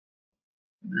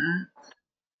Okay.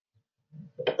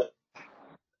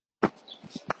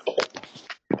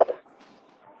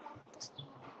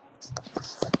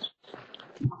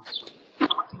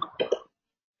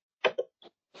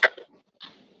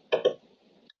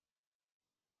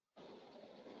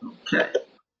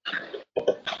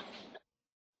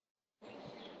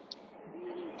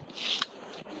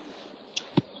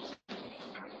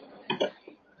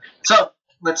 So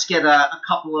let's get a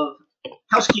couple of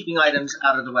housekeeping items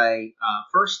out of the way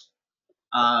first.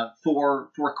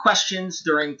 For questions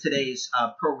during today's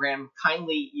program,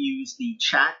 kindly use the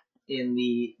chat in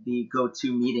the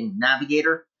GoToMeeting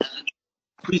navigator.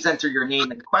 Please enter your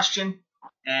name and question,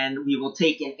 and we will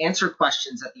take and answer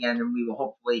questions at the end, and we will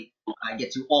hopefully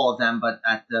get to all of them, but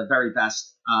at the very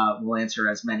best, we'll answer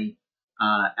as many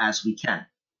as we can.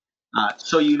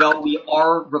 So you know we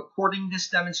are recording this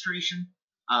demonstration,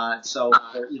 so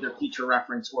for either future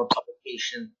reference or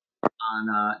publication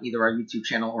on either our YouTube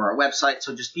channel or our website.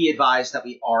 So just be advised that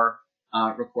we are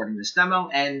recording this demo,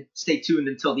 and stay tuned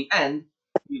until the end.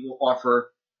 We will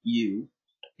offer you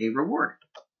a reward.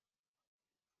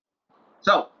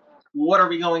 So what are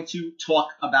we going to talk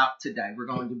about today? We're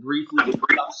going to briefly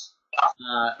discuss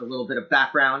a little bit of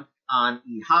background on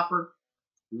eHopper,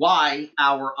 why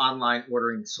our online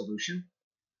ordering solution,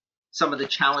 some of the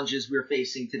challenges we're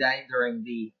facing today during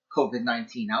the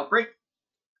COVID-19 outbreak,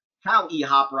 how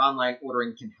eHopper online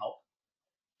ordering can help,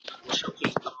 we'll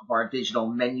showcase some of our digital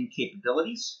menu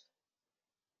capabilities,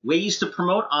 ways to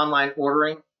promote online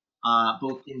ordering,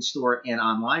 both in-store and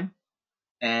online,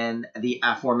 and the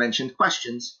aforementioned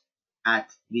questions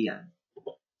at the end.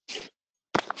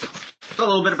 So a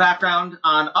little bit of background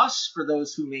on us for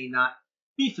those who may not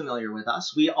be familiar with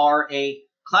us. We are a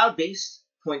cloud-based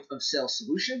point of sale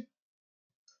solution.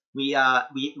 We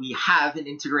have an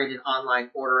integrated online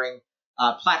ordering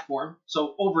platform.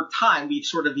 So over time, we've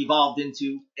sort of evolved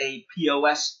into a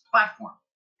POS platform,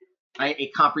 right? A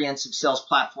comprehensive sales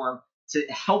platform to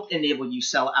help enable you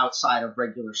sell outside of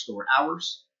regular store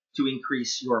hours, to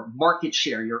increase your market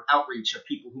share, your outreach of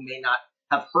people who may not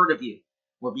have heard of you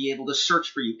or be able to search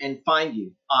for you and find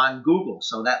you on Google.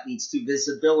 So that leads to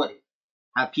visibility.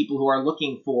 Have people who are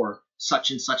looking for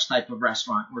such and such type of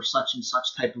restaurant or such and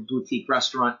such type of boutique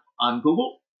restaurant on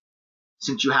Google.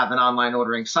 Since you have an online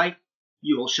ordering site,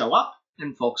 you will show up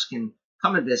and folks can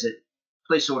come and visit,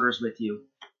 place orders with you,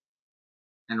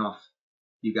 and off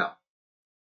you go.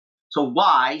 So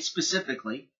why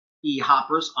specifically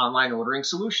eHopper's online ordering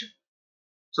solution?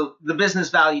 So the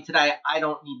business value today, I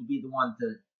don't need to be the one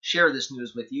to share this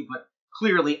news with you, but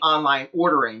clearly online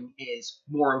ordering is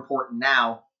more important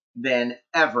now than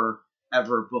ever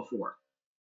before.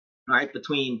 All right,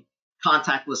 between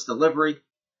contactless delivery,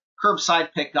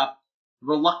 curbside pickup,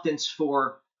 reluctance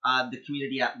for the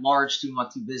community at large to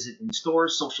want to visit in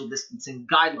stores, social distancing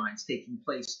guidelines taking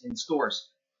place in stores.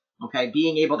 Okay,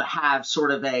 being able to have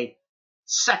sort of a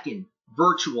second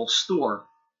virtual store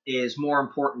is more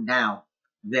important now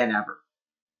than ever.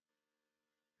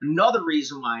 Another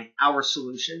reason why our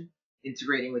solution,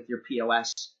 integrating with your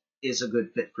POS, is a good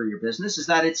fit for your business is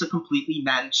that it's a completely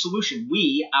managed solution.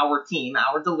 We, our team,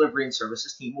 our delivery and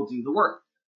services team will do the work.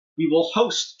 We will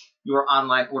host your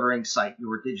online ordering site,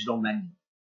 your digital menu.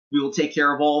 We will take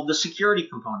care of all of the security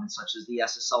components, such as the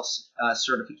SSL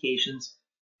certifications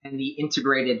and the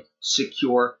integrated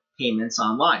secure payments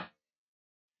online.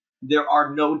 There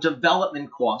are no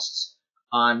development costs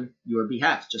on your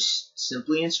behalf, just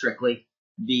simply and strictly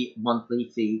the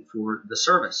monthly fee for the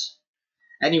service.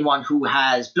 Anyone who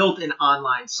has built an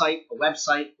online site, a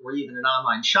website, or even an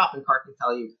online shopping cart can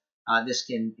tell you this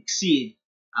can exceed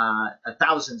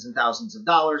thousands and thousands of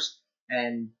dollars,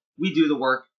 and we do the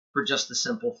work for just the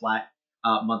simple flat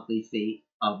monthly fee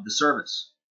of the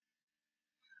service.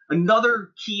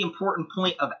 Another key important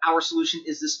point of our solution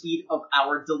is the speed of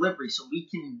our delivery. So we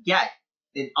can get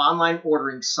an online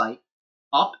ordering site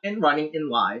up and running and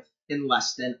live in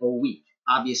less than a week.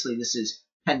 Obviously, this is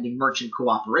pending merchant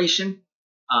cooperation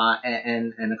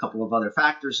and a couple of other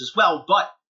factors as well. But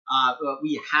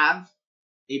we have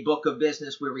a book of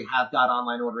business where we have got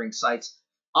online ordering sites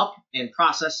up and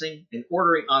processing and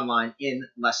ordering online in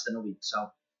less than a week. So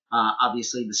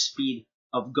obviously, the speed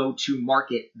of go-to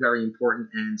market, very important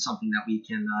and something that we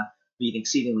can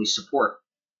exceedingly support.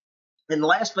 And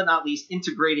last but not least,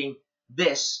 integrating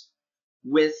this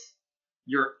with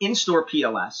your in-store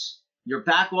POS, your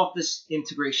back office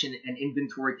integration and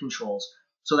inventory controls,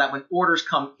 so that when orders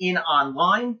come in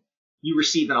online, you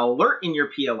receive an alert in your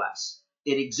POS.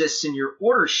 It exists in your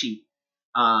order sheet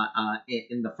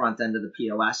in the front end of the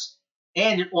POS,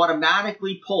 and it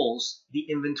automatically pulls the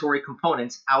inventory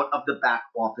components out of the back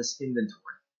office inventory.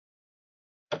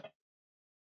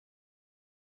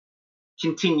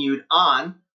 continued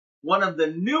on, one of the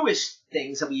newest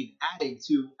things that we've added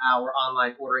to our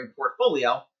online ordering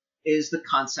portfolio is the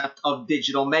concept of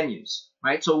digital menus,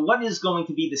 right? So what is going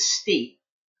to be the state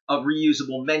of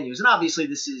reusable menus? And obviously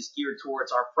this is geared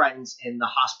towards our friends in the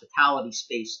hospitality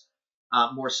space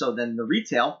more so than the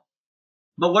retail.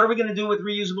 But what are we going to do with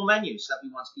reusable menus that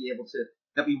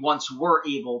we once were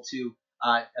able to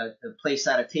place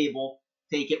at a table,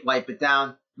 take it, wipe it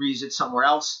down, reuse it somewhere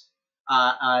else?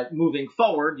 Moving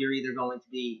forward, you're either going to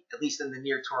be, at least in the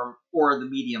near term or the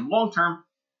medium long term,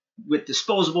 with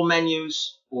disposable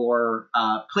menus or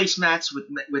placemats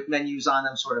with menus on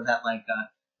them, sort of at like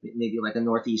maybe like a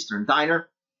Northeastern diner.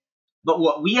 But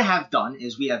what we have done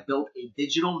is we have built a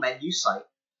digital menu site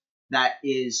that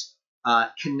is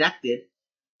connected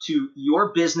to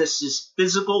your business's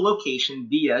physical location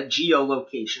via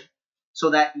geolocation,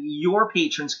 so that your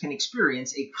patrons can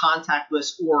experience a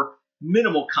contactless or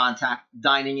minimal contact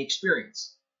dining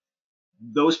experience.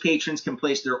 Those patrons can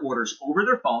place their orders over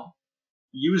their phone,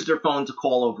 use their phone to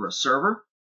call over a server.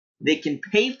 They can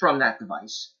pay from that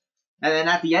device. And then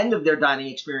at the end of their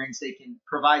dining experience, they can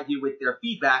provide you with their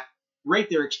feedback, rate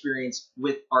their experience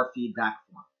with our feedback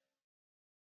form.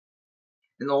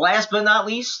 And the last but not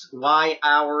least, why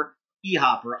our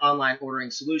eHopper online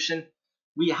ordering solution?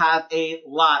 We have a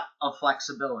lot of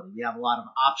flexibility. We have a lot of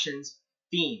options,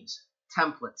 themes,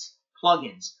 templates,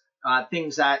 plugins,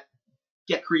 things that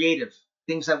get creative,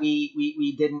 things that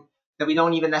we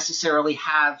don't even necessarily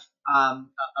have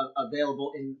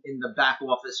available in the back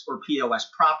office or POS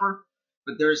proper.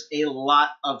 But there's a lot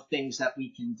of things that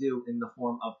we can do in the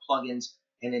form of plugins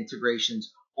and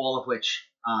integrations, all of which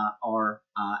are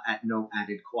at no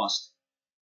added cost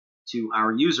to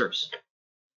our users.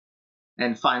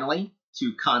 And finally,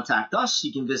 to contact us,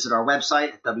 you can visit our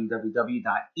website at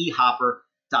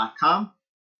www.ehopper.com.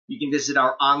 You can visit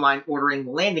our online ordering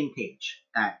landing page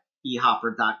at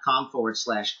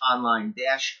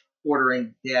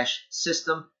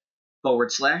ehopper.com/online-ordering-system/.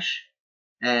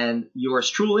 And yours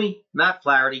truly, Matt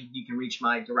Flaherty, you can reach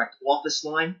my direct office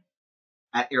line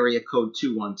at area code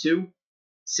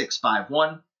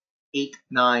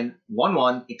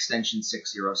 212-651-8911, extension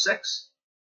 606.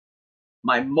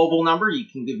 My mobile number, you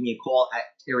can give me a call at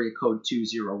area code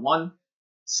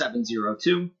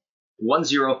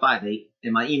 201-702-1058.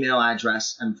 And my email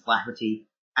address,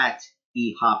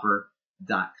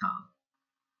 mflaherty@ehopper.com.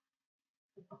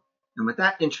 And with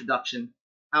that introduction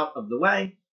out of the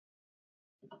way,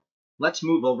 let's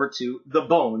move over to the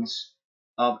bones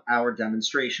of our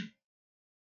demonstration.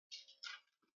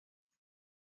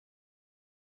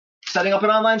 Setting up an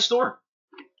online store.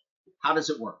 How does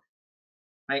it work?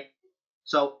 Right?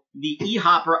 So the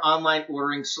eHopper online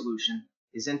ordering solution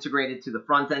is integrated to the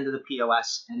front end of the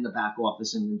POS and the back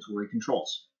office inventory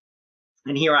controls.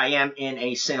 And here I am in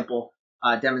a sample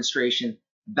demonstration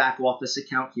back office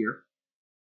account here.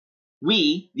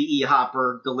 We, the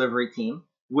eHopper delivery team,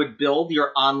 would build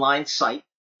your online site.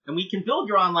 And we can build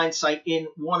your online site in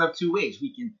one of two ways.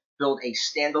 We can build a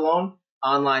standalone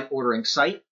online ordering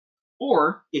site,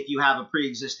 or if you have a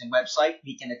pre-existing website,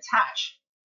 we can attach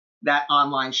that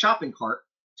online shopping cart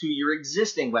to your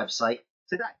existing website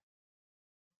today.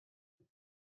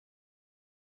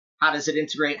 How does it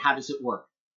integrate? How does it work?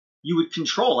 You would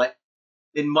control it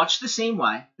in much the same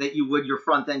way that you would your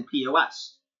front-end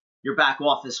POS. Your back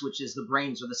office, which is the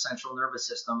brains or the central nervous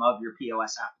system of your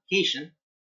POS application,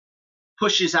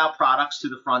 pushes out products to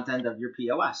the front end of your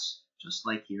POS, just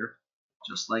like here,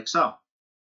 just like so.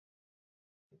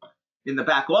 In the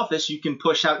back office, you can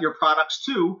push out your products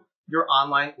to your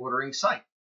online ordering site.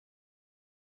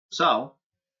 So,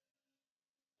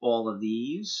 all of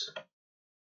these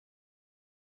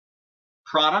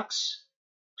products,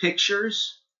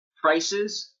 pictures,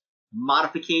 prices,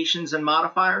 modifications, and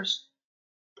modifiers,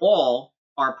 all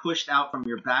are pushed out from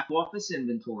your back office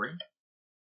inventory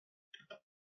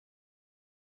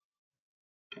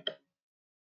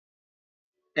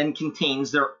and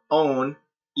contains their own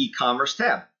e-commerce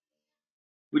tab,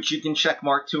 which you can check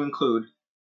mark to include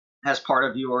as part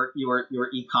of your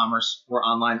e-commerce or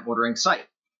online ordering site.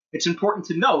 It's important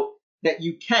to note that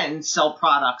you can sell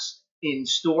products in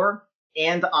store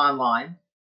and online,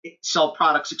 sell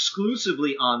products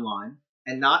exclusively online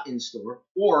and not in store,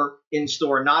 or in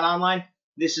store, not online.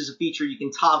 This is a feature you can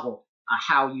toggle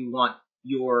how you want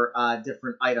your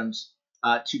different items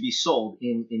to be sold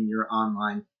in your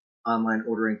online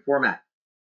ordering format.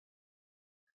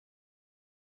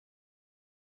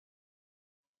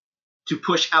 To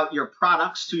push out your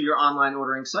products to your online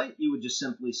ordering site, you would just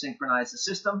simply synchronize the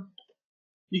system.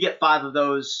 You get 5 of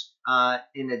those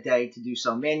in a day to do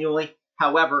so manually.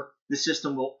 However, the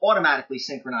system will automatically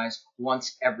synchronize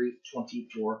once every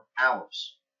 24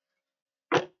 hours.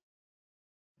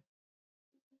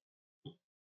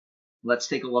 Let's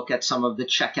take a look at some of the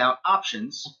checkout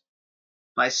options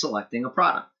by selecting a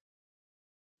product.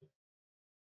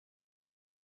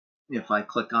 If I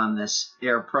click on this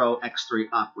Air Pro X3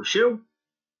 Aqua shoe,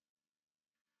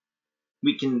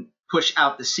 we can push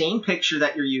out the same picture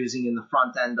that you're using in the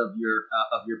front end of your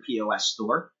POS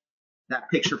store. That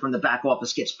picture from the back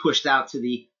office gets pushed out to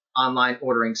the online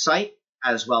ordering site,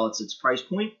 as well as its price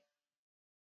point.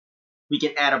 We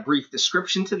can add a brief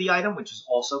description to the item, which is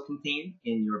also contained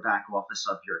in your back office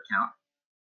of your account.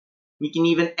 We can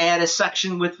even add a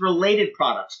section with related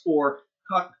products, or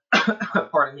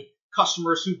pardon me,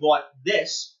 customers who bought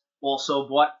this also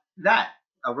bought that,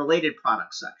 a related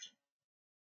product section.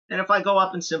 And if I go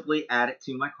up and simply add it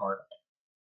to my cart,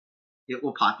 it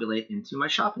will populate into my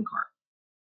shopping cart.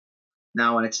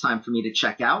 Now when it's time for me to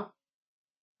check out,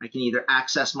 I can either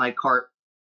access my cart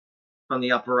from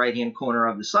the upper right-hand corner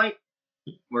of the site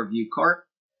or view cart.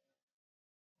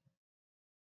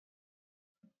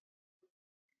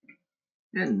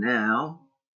 And now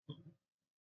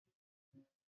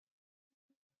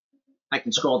I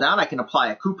can scroll down. I can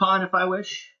apply a coupon if I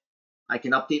wish. I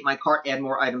can update my cart, add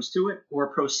more items to it,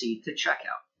 or proceed to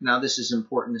checkout. Now, this is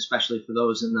important, especially for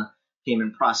those in the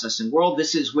payment processing world.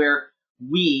 This is where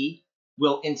we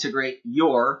will integrate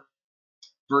your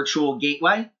virtual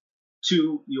gateway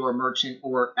to your merchant,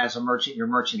 or as a merchant, your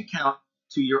merchant account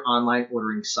to your online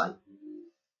ordering site.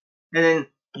 And then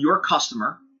your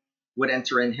customer would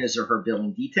enter in his or her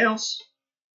billing details,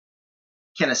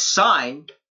 can assign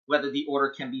whether the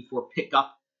order can be for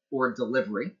pickup or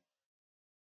delivery.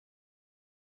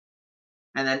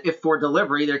 And then if for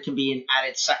delivery, there can be an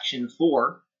added section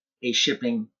for a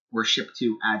shipping or ship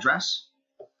to address.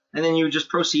 And then you would just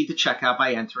proceed to checkout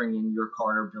by entering in your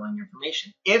card or billing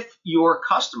information. If your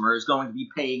customer is going to be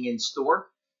paying in store,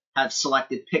 have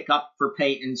selected pickup for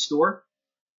pay in store,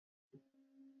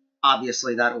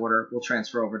 obviously that order will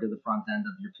transfer over to the front end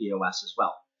of your POS as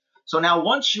well. So now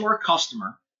once your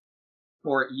customer,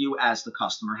 or you as the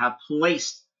customer, have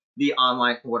placed the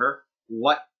online order,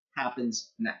 what happens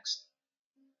next?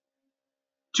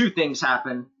 Two things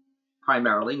happen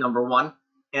primarily. Number one,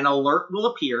 an alert will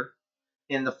appear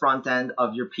in the front end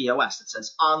of your POS that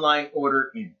says online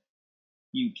order in.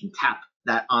 You can tap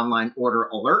that online order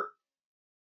alert,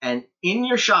 and in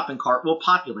your shopping cart will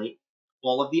populate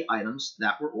all of the items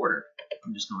that were ordered.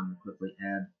 I'm just going to quickly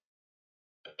add.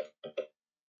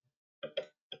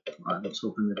 I was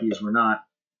hoping that these were not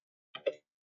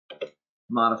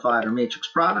modified or matrix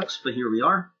products, but here we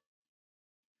are.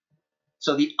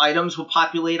 So the items will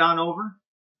populate on over.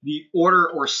 The order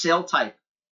or sale type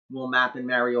will map and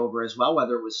marry over as well,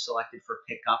 whether it was selected for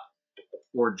pickup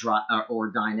or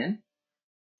dine-in.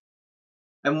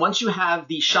 And once you have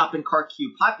the shopping cart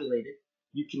queue populated,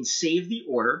 you can save the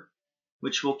order,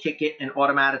 which will kick it and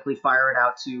automatically fire it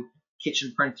out to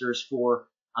kitchen printers for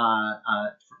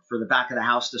the back of the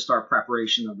house to start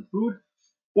preparation of the food.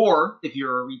 Or if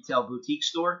you're a retail boutique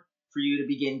store, for you to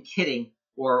begin kitting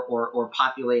or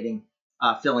populating,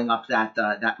 filling up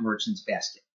that merchant's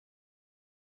basket.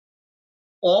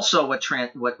 Also,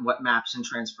 what maps and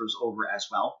transfers over as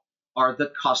well are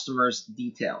the customer's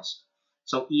details.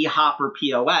 So eHopper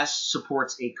POS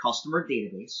supports a customer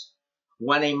database.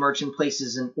 When a merchant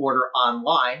places an order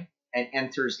online and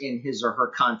enters in his or her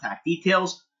contact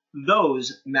details,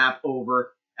 those map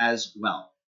over as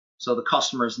well. So the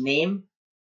customer's name,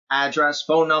 address,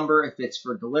 phone number, if it's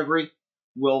for delivery,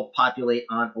 will populate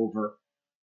on over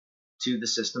to the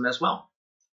system as well.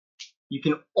 You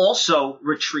can also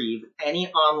retrieve any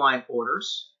online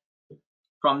orders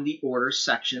from the orders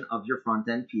section of your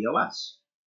front-end POS.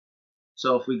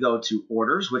 So if we go to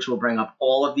orders, which will bring up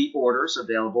all of the orders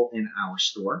available in our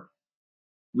store,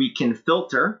 we can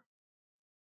filter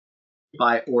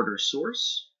by order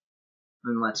source,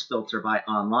 and let's filter by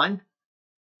online.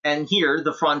 And here,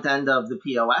 the front end of the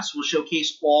POS will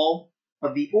showcase all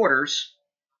of the orders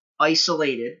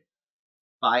isolated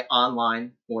by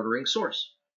online ordering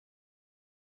source.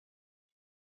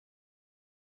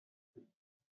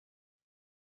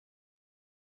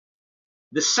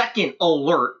 The second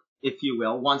alert, if you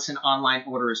will, once an online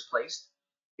order is placed,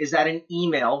 is that an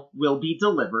email will be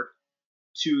delivered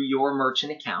to your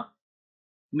merchant account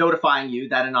notifying you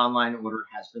that an online order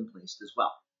has been placed as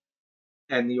well.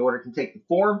 And the order can take the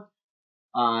form.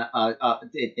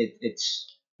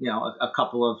 It's a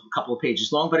couple of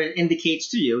pages long, but it indicates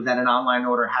to you that an online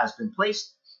order has been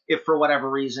placed. If for whatever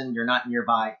reason you're not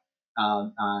nearby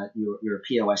your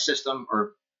POS system,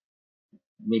 or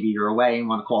maybe you're away and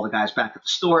want to call the guys back at the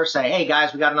store, say, hey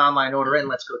guys, we got an online order in,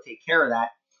 let's go take care of that.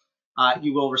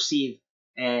 You will receive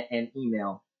an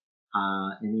email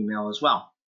as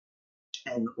well.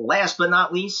 And last but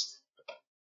not least,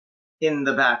 in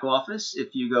the back office,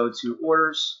 if you go to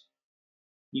orders,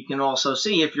 you can also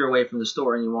see, if you're away from the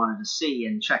store and you wanted to see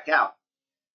and check out,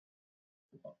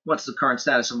 what's the current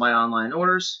status of my online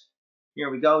orders. Here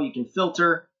we go. You can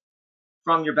filter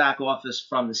from your back office,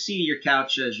 from the seat of your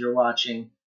couch as you're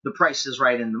watching The Price is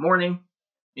Right in the morning,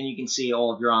 and you can see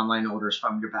all of your online orders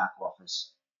from your back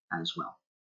office as well.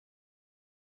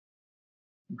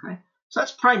 Okay, so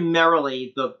that's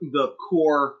primarily the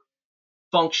core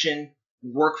function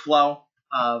workflow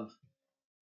of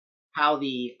how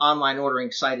the online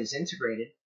ordering site is integrated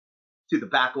to the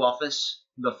back office,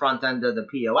 the front end of the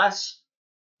POS.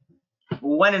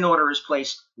 When an order is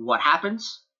placed, what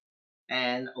happens?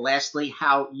 And lastly,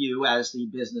 how you as the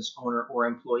business owner or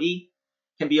employee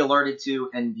can be alerted to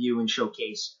and view and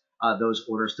showcase those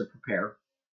orders to prepare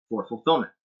for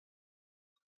fulfillment.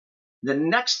 The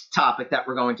next topic that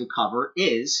we're going to cover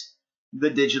is the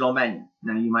digital menu.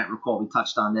 Now, you might recall we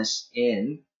touched on this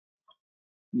in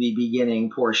the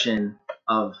beginning portion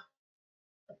of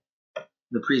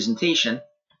the presentation.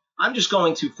 I'm just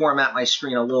going to format my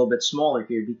screen a little bit smaller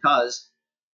here because,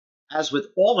 as with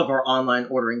all of our online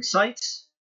ordering sites,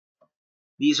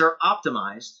 these are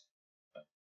optimized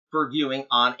for viewing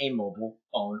on a mobile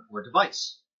phone or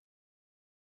device.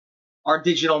 Our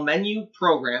digital menu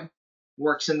program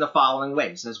works in the following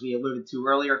ways. As we alluded to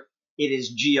earlier, it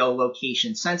is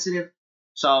geolocation sensitive,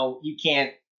 so you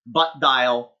can't butt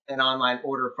dial an online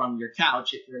order from your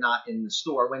couch if you're not in the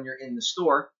store. When you're in the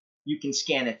store, you can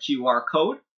scan a QR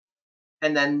code,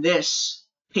 and then this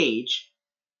page,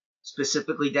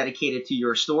 specifically dedicated to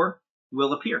your store,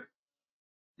 will appear.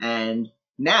 And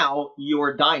now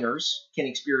your diners can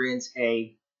experience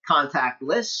a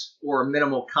contactless or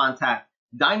minimal contact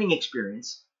dining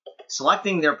experience,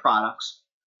 selecting their products,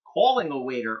 calling a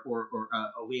waiter or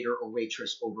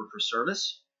waitress over for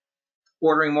service,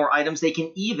 ordering more items. They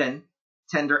can even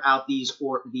tender out these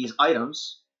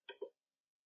items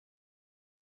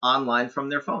online from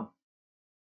their phone.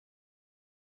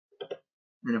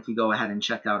 And if we go ahead and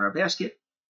check out our basket,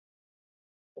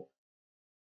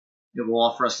 it will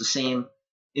offer us the same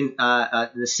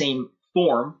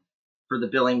form for the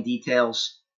billing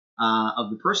details of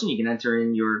the person. You can enter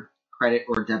in your credit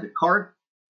or debit card,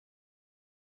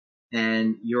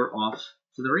 and you're off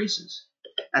to the races.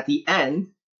 At the end,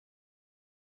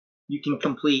 you can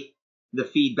complete the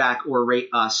feedback or rate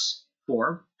us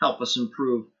form, help us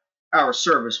improve our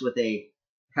service with a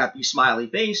happy smiley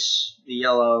face, the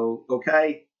yellow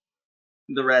okay,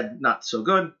 the red not so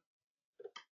good.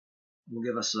 Will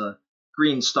give us a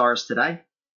green stars today,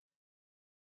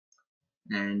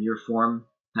 and your form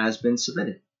has been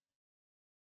submitted.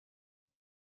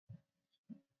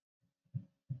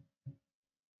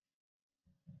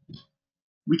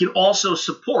 We can also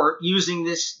support, using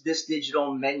this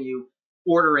digital menu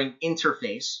ordering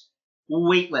interface,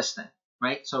 waitlisting,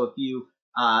 right? So if you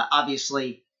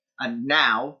obviously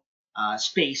now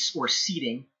space or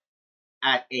seating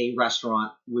at a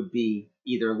restaurant would be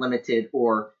either limited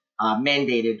or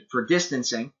mandated for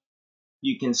distancing,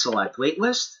 you can select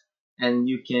waitlist, and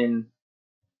you can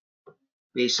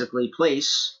basically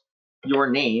place your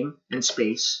name and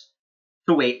space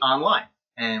to wait online,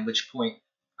 and at which point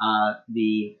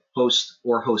the host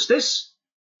or hostess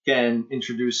can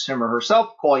introduce him or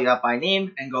herself, call you up by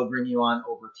name, and go bring you on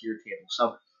over to your table.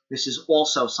 So this is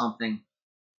also something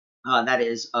that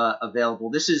is available.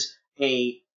 This is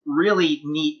a really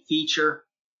neat feature.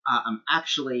 I'm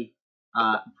actually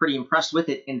pretty impressed with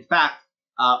it. In fact,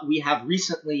 we have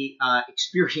recently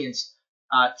experienced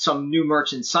some new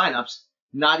merchant signups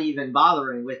not even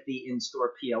bothering with the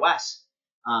in-store POS,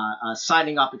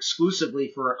 signing up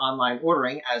exclusively for online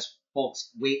ordering as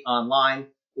folks wait online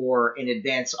or in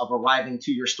advance of arriving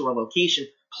to your store location,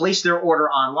 place their order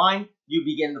online, you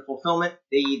begin the fulfillment.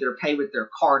 They either pay with their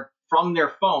card from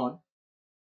their phone,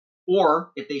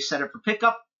 or if they set it for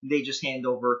pickup, they just hand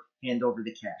over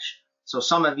the cash. So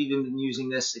some have even been using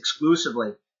this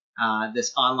exclusively,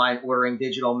 this online ordering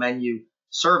digital menu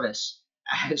service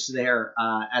as their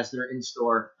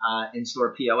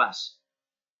in-store POS.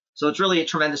 So it's really a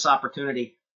tremendous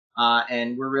opportunity,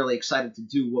 and we're really excited to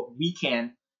do what we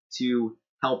can to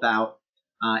help out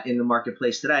in the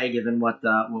marketplace today, given what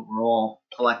we're all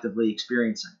collectively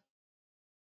experiencing.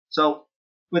 So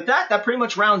with that pretty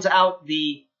much rounds out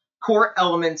the core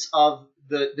elements of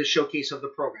the showcase of the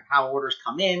program, how orders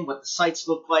come in, what the sites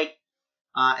look like,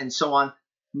 and so on.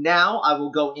 Now I will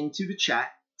go into the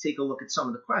chat, take a look at some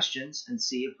of the questions, and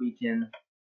see if we can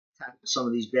tackle some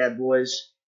of these bad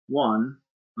boys one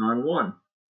on one.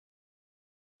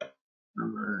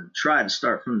 I'm going to try to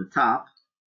start from the top.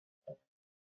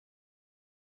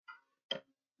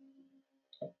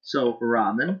 So,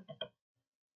 Robin,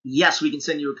 yes, we can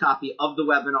send you a copy of the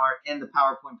webinar and the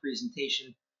PowerPoint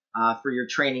presentation for your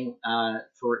training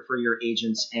for your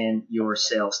agents and your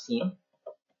sales team.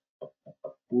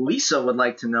 Lisa would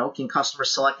like to know, can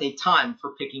customers select a time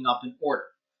for picking up an order?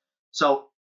 So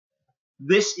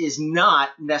this is not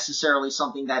necessarily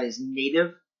something that is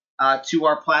native to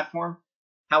our platform.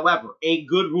 However, a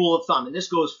good rule of thumb, and this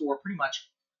goes for pretty much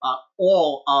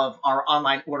all of our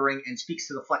online ordering and speaks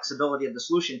to the flexibility of the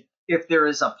solution. If there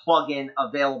is a plugin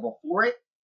available for it,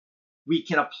 we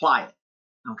can apply it.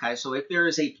 Okay, so if there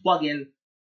is a plugin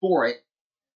for it,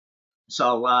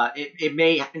 so it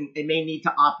may need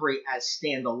to operate as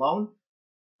standalone,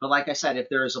 but like I said, if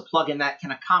there is a plugin that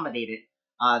can accommodate it,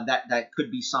 that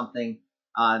could be something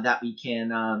that we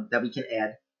can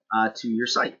add to your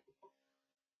site.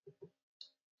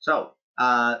 So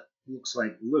looks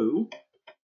like Lou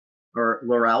or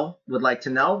Laurel would like to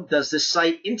know, does this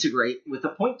site integrate with a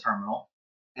point terminal,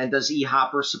 and does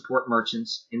eHopper support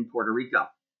merchants in Puerto Rico?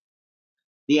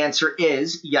 The answer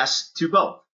is yes to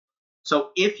both.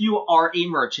 So if you are a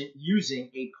merchant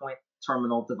using a point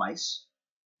terminal device,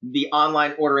 the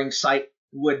online ordering site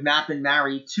would map and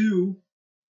marry to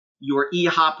your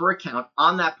eHopper account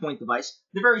on that point device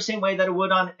the very same way that it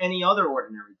would on any other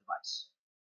ordinary device.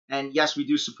 And yes, we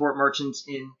do support merchants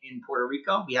in Puerto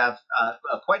Rico. We have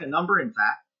quite a number, in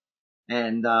fact.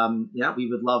 And yeah, we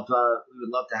would love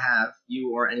to have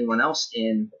you or anyone else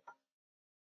in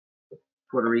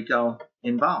Puerto Rico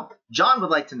involved. John would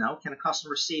like to know, can a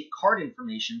customer save card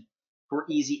information for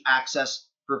easy access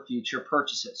for future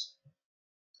purchases?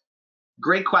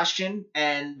 Great question,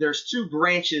 and there's two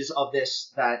branches of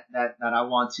this that I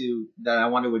want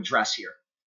to address here: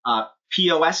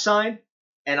 POS side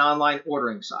and online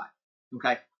ordering side.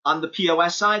 Okay, on the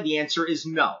POS side, the answer is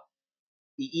no.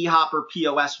 The eHopper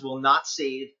POS will not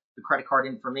save the credit card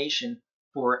information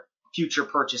for future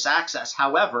purchase access.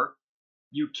 However,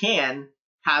 you can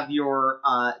have your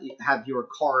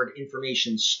card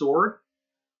information stored,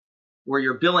 or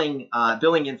your billing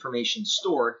information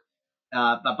stored,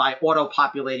 by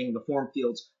auto-populating the form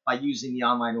fields by using the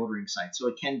online ordering site. So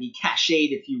it can be cached,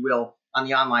 if you will, on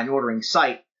the online ordering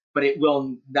site, but it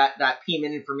will that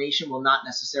payment information will not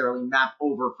necessarily map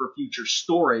over for future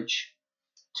storage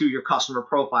to your customer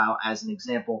profile, as an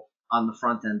example, on the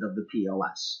front end of the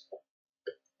POS.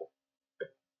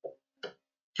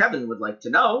 Kevin would like to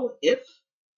know if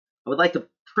I would like to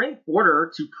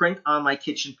order to print on my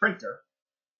kitchen printer.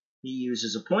 He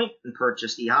uses a point and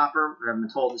purchased eHopper. I've been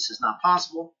told this is not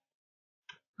possible.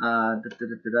 And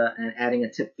adding a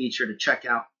tip feature to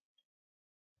checkout,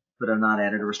 but I've not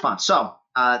added a response. So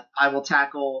I will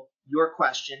tackle your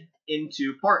question in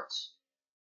two parts.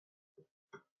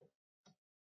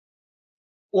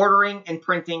 Ordering and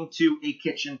printing to a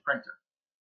kitchen printer.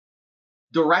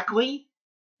 Directly,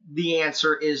 the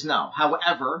answer is no.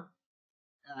 However,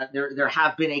 there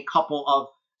have been a couple of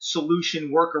solution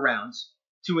workarounds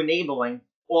to enabling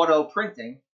auto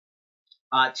printing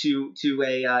to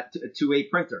a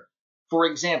printer. For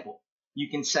example, you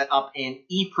can set up an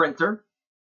e-printer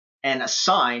and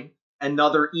assign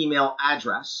another email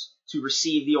address to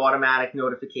receive the automatic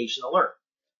notification alert.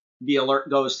 The alert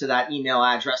goes to that email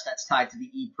address that's tied to the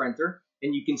e-printer,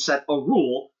 and you can set a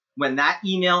rule when that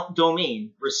email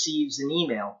domain receives an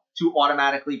email to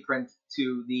automatically print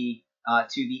to the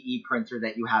e-printer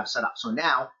that you have set up. So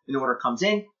now an order comes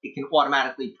in, it can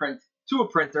automatically print to a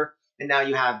printer, and now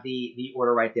you have the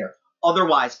order right there.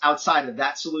 Otherwise, outside of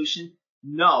that solution,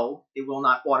 no, it will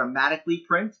not automatically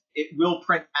print. It will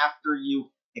print after you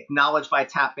acknowledge by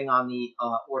tapping on the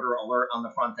order alert on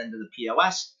the front end of the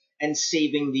POS and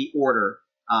saving the order,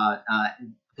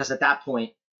 because at that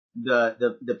point,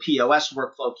 the POS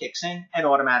workflow kicks in and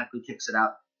automatically kicks it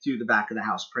out to the back of the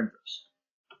house printers.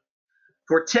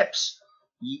 For tips,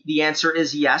 the answer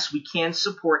is yes. We can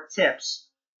support tips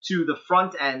to the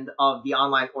front end of the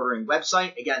online ordering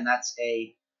website. Again, that's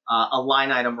a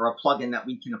line item or a plugin that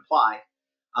we can apply.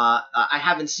 I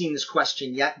haven't seen this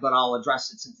question yet, but I'll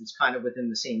address it since it's kind of within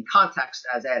the same context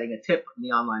as adding a tip in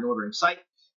the online ordering site,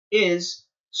 is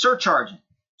surcharging.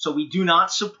 So we do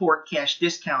not support cash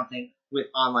discounting with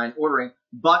online ordering,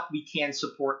 but we can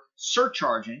support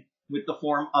surcharging with the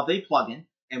form of a plugin,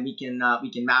 and we can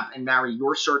map and marry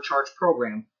your surcharge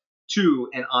program to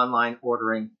an online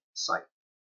ordering site.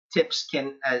 Tips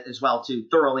can, as well, to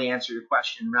thoroughly answer your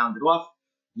question, round it off.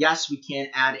 Yes, we can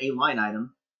add a line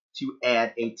item to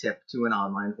add a tip to an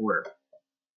online order.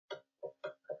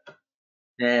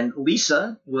 And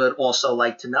Lisa would also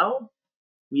like to know,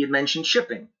 we had mentioned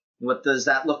shipping. What does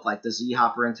that look like? Does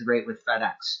eHopper integrate with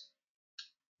FedEx?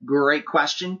 Great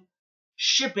question.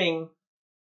 Shipping,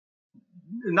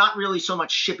 not really so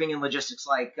much shipping and logistics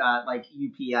like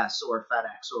UPS or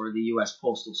FedEx or the U.S.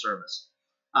 Postal Service.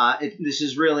 This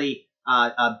is really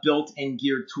built and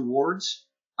geared towards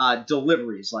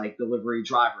deliveries, like delivery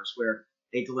drivers, where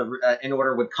an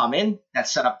order would come in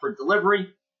that's set up for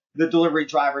delivery. The delivery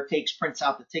driver prints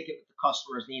out the ticket with the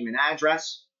customer's name and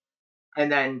address, and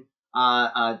then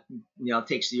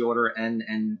takes the order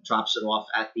and drops it off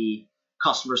at the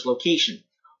customer's location.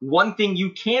 One thing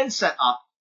you can set up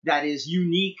that is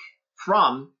unique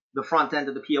from the front end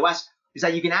of the POS is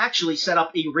that you can actually set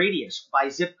up a radius by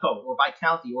zip code or by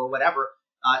county or whatever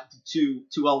to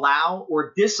allow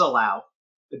or disallow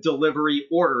the delivery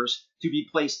orders to be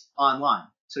placed online.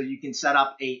 So you can set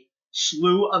up a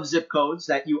slew of zip codes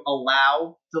that you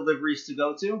allow deliveries to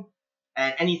go to,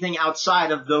 and anything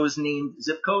outside of those named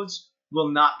zip codes will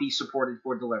not be supported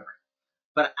for delivery.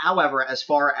 But however, as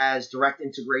far as direct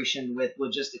integration with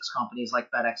logistics companies like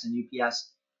FedEx and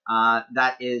UPS,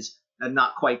 that is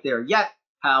not quite there yet.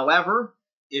 However,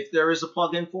 if there is a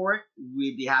plugin for it,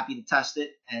 we'd be happy to test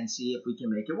it and see if we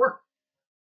can make it work.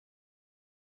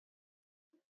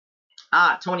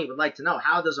 Tony would like to know,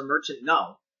 how does a merchant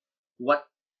know what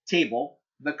table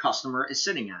the customer is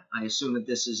sitting at? I assume that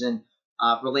this is in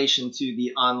relation to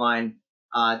the online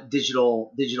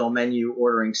digital menu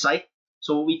ordering site.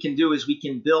 So what we can do is we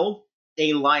can build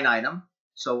a line item.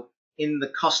 So in the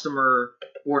customer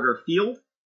order field,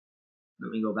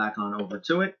 let me go back on over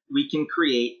to it, we can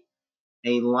create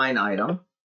a line item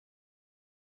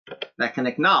that can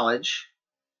acknowledge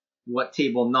what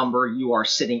table number you are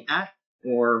sitting at,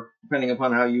 or depending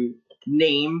upon how you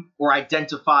name or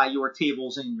identify your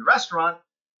tables in your restaurant.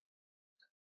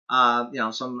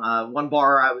 One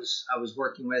bar I was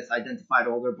working with identified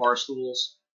all their bar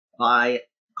stools by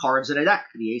cards in a deck,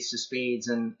 the ace of spades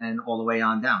and all the way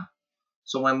on down.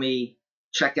 So when we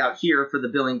check out here for the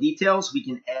billing details, we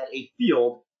can add a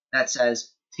field that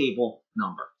says table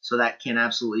number. So that can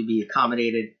absolutely be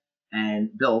accommodated and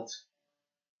built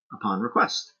upon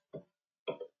request.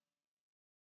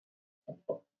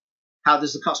 How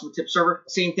does the customer tip server?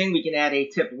 Same thing. We can add a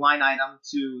tip line item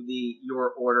to the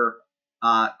your order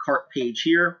cart page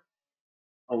here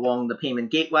along the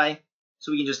payment gateway.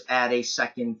 So we can just add a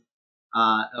second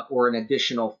or an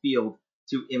additional field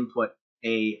to input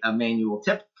a manual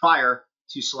tip prior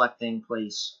to selecting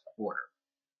place order.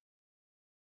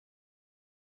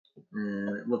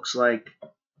 And it looks like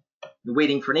the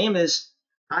waiting for name is,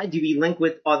 hi, do we link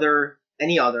with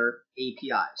any other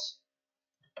APIs?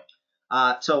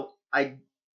 So I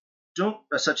don't,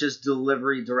 such as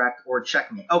Delivery Direct or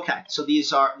Checkmate. Okay, so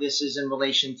this is in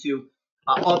relation to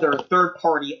other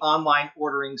third-party online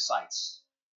ordering sites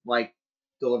like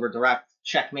Deliver Direct,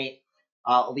 Checkmate.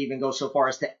 I'll even go so far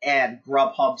as to add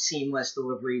Grubhub, Seamless,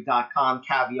 Delivery.com,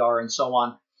 Caviar, and so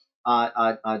on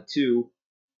to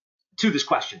this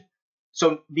question.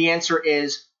 So the answer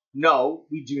is no,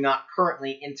 we do not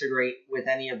currently integrate with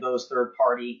any of those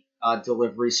third-party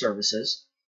delivery services.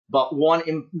 But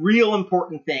one real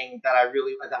important thing that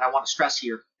I want to stress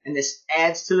here, and this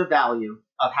adds to the value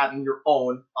of having your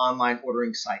own online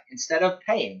ordering site. Instead of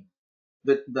paying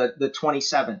the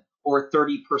 27 or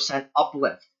 30%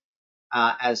 uplift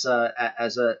as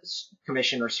a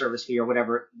commission or service fee or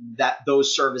whatever that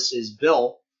those services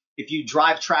bill, if you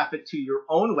drive traffic to your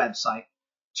own website,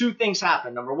 two things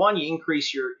happen. Number one, you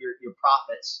increase your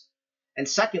profits. And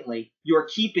secondly, you're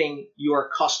keeping your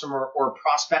customer or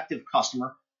prospective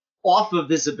customer off of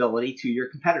visibility to your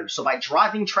competitors. So by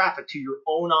driving traffic to your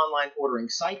own online ordering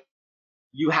site,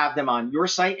 you have them on your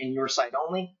site and your site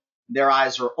only. Their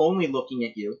eyes are only looking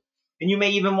at you. And you may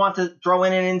even want to throw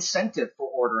in an incentive for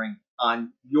ordering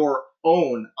on your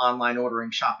own online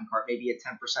ordering shopping cart, maybe at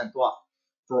 10% off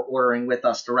for ordering with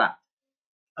us direct.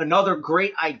 Another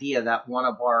great idea that one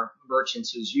of our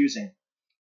merchants is using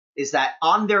is that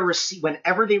on their receipt,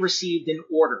 whenever they received an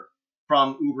order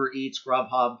from Uber Eats,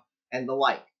 Grubhub, and the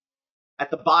like, at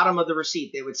the bottom of the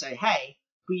receipt, they would say, hey,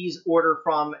 please order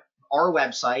from our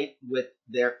website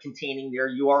containing their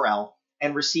URL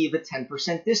and receive a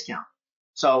 10% discount.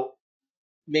 So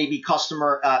maybe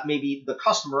the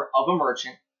customer of a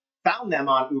merchant found them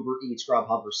on Uber Eats,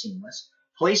 Grubhub, or Seamless,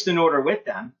 placed an order with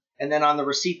them, and then on the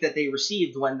receipt that they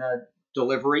received when the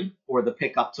delivery or the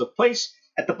pickup took place,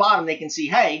 at the bottom they can see,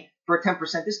 hey, for a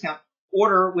 10% discount,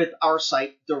 order with our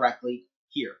site directly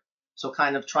here. So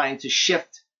kind of trying to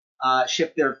shift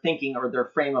their thinking or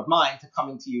their frame of mind to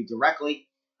coming to you directly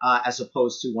as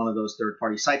opposed to one of those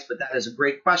third-party sites. But that is a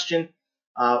great question.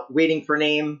 Waiting for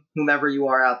name, whomever you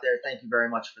are out there, thank you very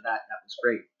much for that. That was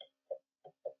great.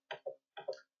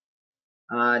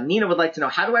 Nina would like to know,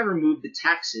 how do I remove the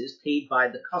taxes paid by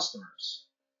the customers?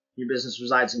 Your business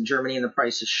resides in Germany and the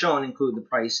prices shown include the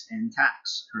price and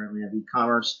tax. Currently I have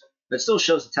e-commerce, but it still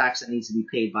shows the tax that needs to be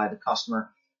paid by the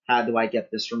customer. How do I get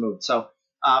this removed? So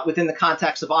within the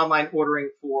context of online ordering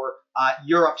for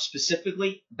Europe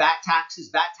specifically, VAT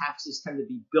taxes tend to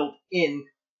be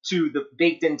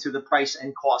baked into the price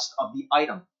and cost of the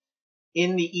item.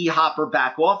 In the eHopper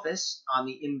back office on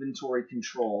the inventory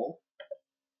control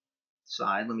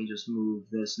side, let me just move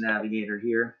this navigator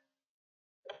here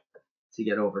to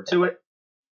get over to it.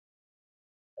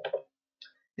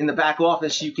 In the back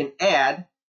office, you can add,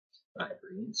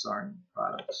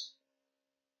 products.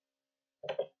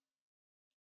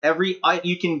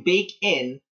 You can bake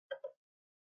in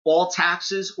all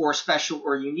taxes or special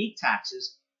or unique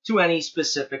taxes to any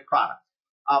specific product.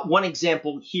 One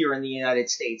example here in the United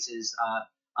States is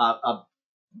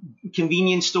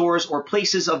convenience stores or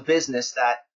places of business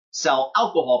that sell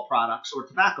alcohol products or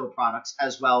tobacco products,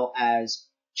 as well as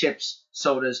chips,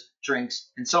 sodas, drinks,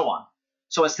 and so on.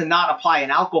 So as to not apply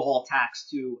an alcohol tax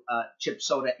to chip,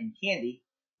 soda, and candy,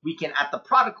 we can, at the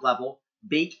product level,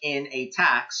 bake in a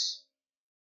tax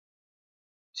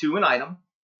to an item,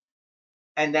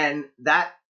 and then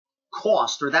that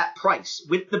cost or that price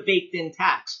with the baked in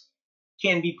tax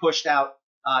can be pushed out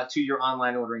to your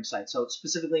online ordering site. So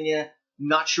specifically,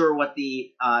 not sure what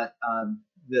the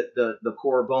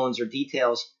core bones or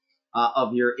details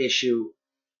of your issue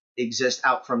exist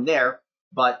out from there,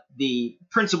 but the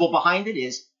principle behind it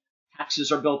is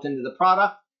taxes are built into the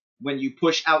product. When you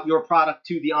push out your product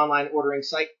to the online ordering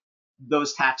site,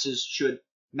 those taxes should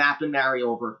map and marry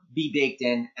over, be baked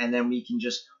in, and then we can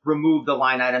just remove the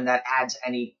line item that adds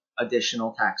any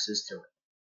additional taxes to it.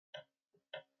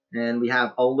 And we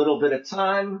have a little bit of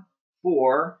time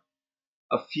for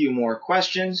a few more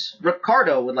questions.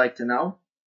 Ricardo would like to know,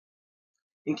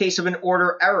 in case of an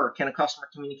order error, can a customer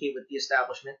communicate with the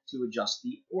establishment to adjust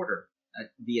the order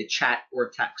via chat or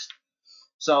text?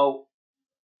 So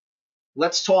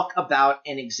let's talk about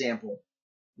an example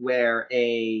where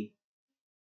a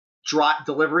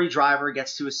delivery driver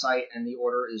gets to a site and the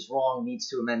order is wrong, needs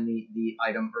to amend the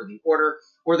item or the order,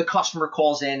 or the customer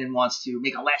calls in and wants to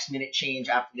make a last-minute change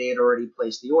after they had already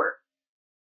placed the order.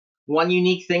 One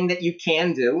unique thing that you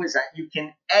can do is that you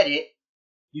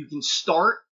can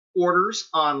start orders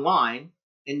online,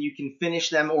 and you can finish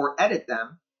them or edit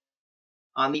them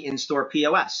on the in-store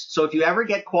POS. So if you ever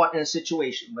get caught in a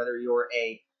situation, whether you're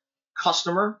a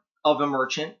customer of a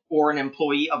merchant or an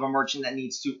employee of a merchant that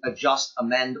needs to adjust,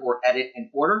 amend, or edit an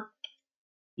order,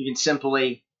 you can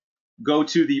simply go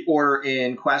to the order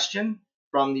in question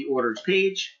from the orders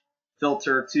page,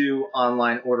 filter to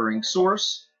online ordering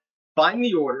source, find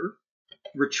the order,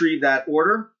 retrieve that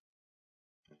order,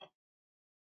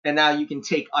 and now you can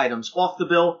take items off the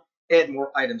bill, add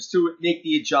more items to it, make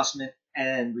the adjustment,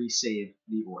 and resave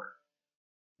the order.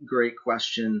 Great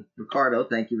question, Ricardo.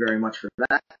 Thank you very much for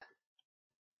that.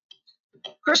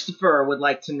 Christopher would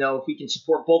like to know if we can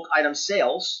support bulk item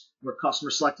sales, where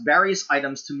customers select various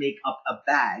items to make up a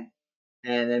bag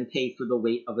and then pay for the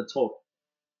weight of a total.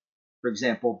 For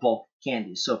example, bulk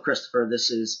candies. So Christopher, this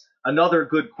is another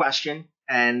good question,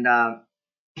 and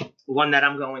one that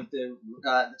I'm going to,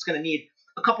 that's going to need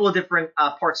a couple of different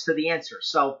parts to the answer.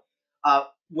 So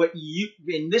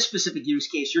in this specific use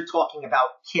case, you're talking about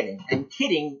kitting, and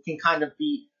kitting can kind of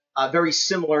be very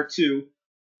similar to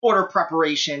order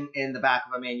preparation in the back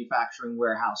of a manufacturing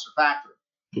warehouse or factory,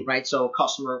 right? So a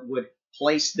customer would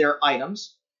place their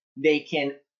items.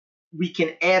 We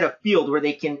can add a field where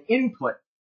they can input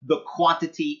the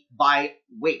quantity by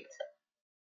weight.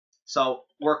 So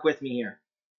work with me here.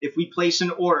 If we place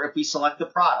an order, if we select the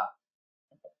product,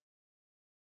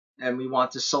 and we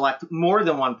want to select more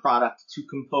than one product to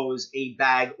compose a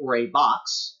bag or a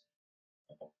box,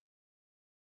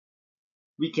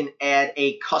 we can add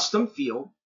a custom field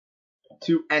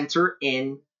to enter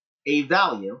in a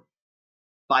value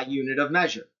by unit of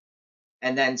measure.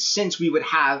 And then since we would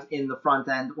have in the front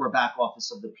end or back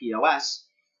office of the POS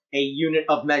a unit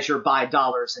of measure by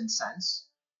dollars and cents,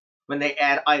 when they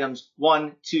add items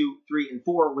 1, 2, 3, and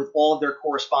 4 with all of their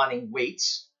corresponding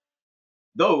weights,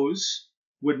 those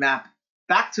would map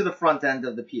back to the front end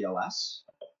of the POS.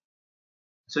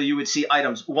 So you would see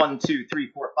items 1, 2,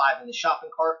 3, 4, 5 in the shopping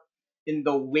cart. In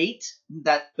the weight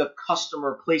that the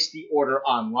customer placed the order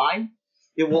online,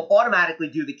 it will automatically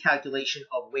do the calculation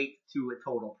of weight to a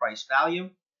total price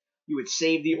value. You would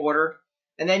save the order,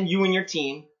 and then you and your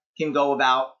team can go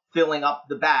about filling up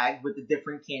the bag with the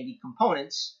different candy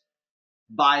components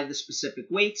by the specific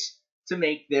weights to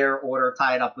make their order,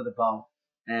 tie it up with a bow,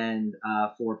 and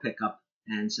for pickup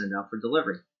and send out for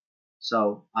delivery.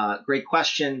 So great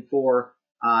question for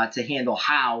to handle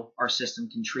how our system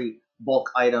can treat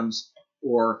bulk items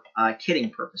or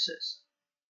kitting purposes.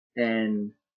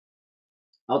 And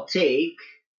I'll take,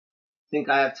 I think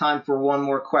I have time for one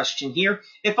more question here.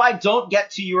 If I don't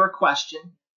get to your question,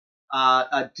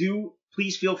 do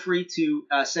please feel free to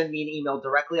send me an email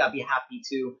directly. I'll be happy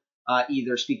to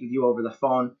either speak with you over the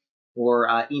phone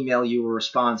or email you a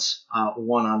response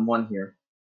one-on-one here.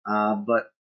 But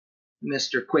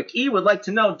Mr. Quick E would like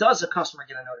to know, does a customer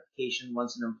get a notification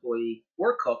once an employee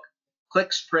or cook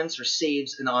clicks, prints, or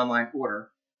saves an online order?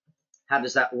 How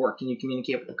does that work? Can you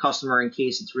communicate with the customer in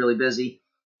case it's really busy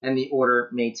and the order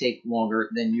may take longer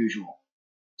than usual?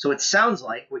 So it sounds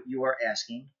like what you are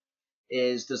asking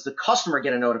is, does the customer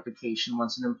get a notification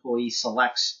once an employee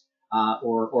selects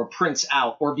or prints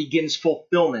out or begins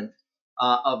fulfillment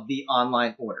of the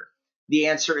online order? The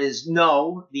answer is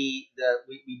no. We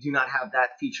do not have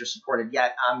that feature supported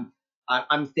yet.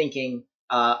 I'm thinking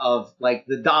of like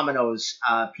the Domino's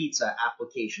pizza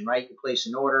application, right? You place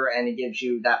an order and it gives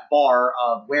you that bar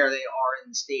of where they are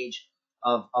in the stage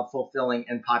of fulfilling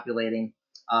and populating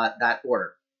that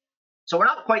order. So we're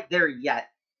not quite there yet.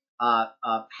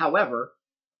 However,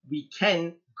 we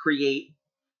can create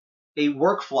a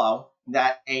workflow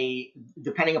that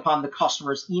depending upon the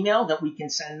customer's email, that we can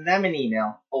send them an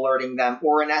email alerting them,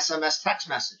 or an SMS text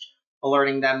message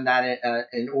alerting them that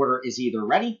an order is either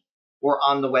ready or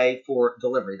on the way for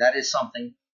delivery. That is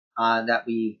something that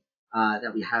we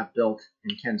have built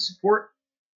and can support.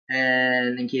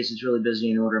 And in case it's really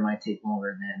busy, an order might take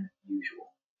longer than usual.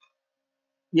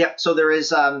 Yeah, so there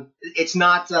is, it's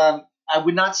not, I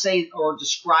would not say or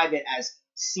describe it as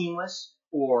seamless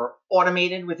or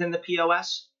automated within the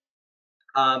POS,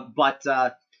 but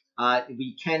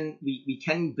we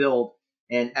can build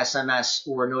an SMS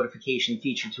or a notification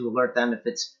feature to alert them if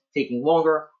it's taking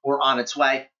longer or on its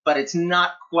way, but it's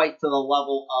not quite to the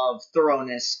level of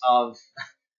thoroughness of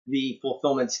the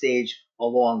fulfillment stage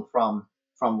along from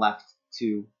left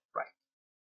to right.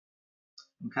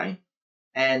 Okay,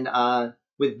 and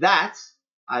with that,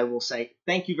 I will say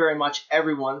thank you very much,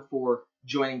 everyone, for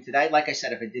joining today. Like I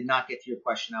said, if I did not get to your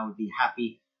question, I would be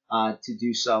happy to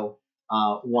do so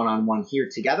one-on-one here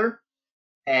together.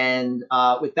 And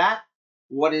with that,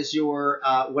 what is your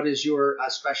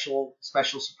special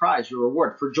surprise, your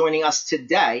reward for joining us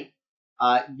today?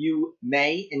 You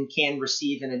may and can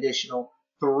receive an additional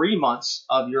 3 months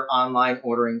of your online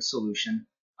ordering solution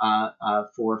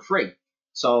for free.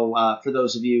 So for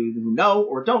those of you who know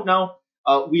or don't know,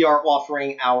 we are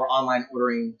offering our online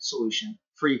ordering solution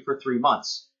free for 3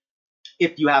 months.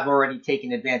 If you have already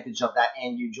taken advantage of that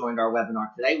and you joined our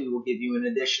webinar today, we will give you an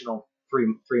additional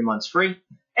 3 months free.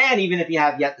 And even if you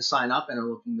have yet to sign up and are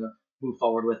looking to move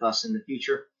forward with us in the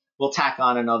future, we'll tack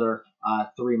on another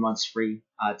 3 months free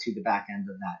to the back end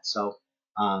of that. So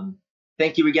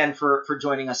thank you again for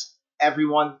joining us,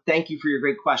 everyone. Thank you for your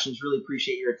great questions. Really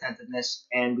appreciate your attentiveness,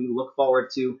 and we look forward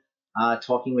to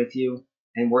talking with you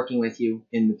and working with you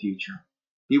in the future.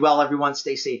 Be well, everyone.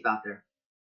 Stay safe out there.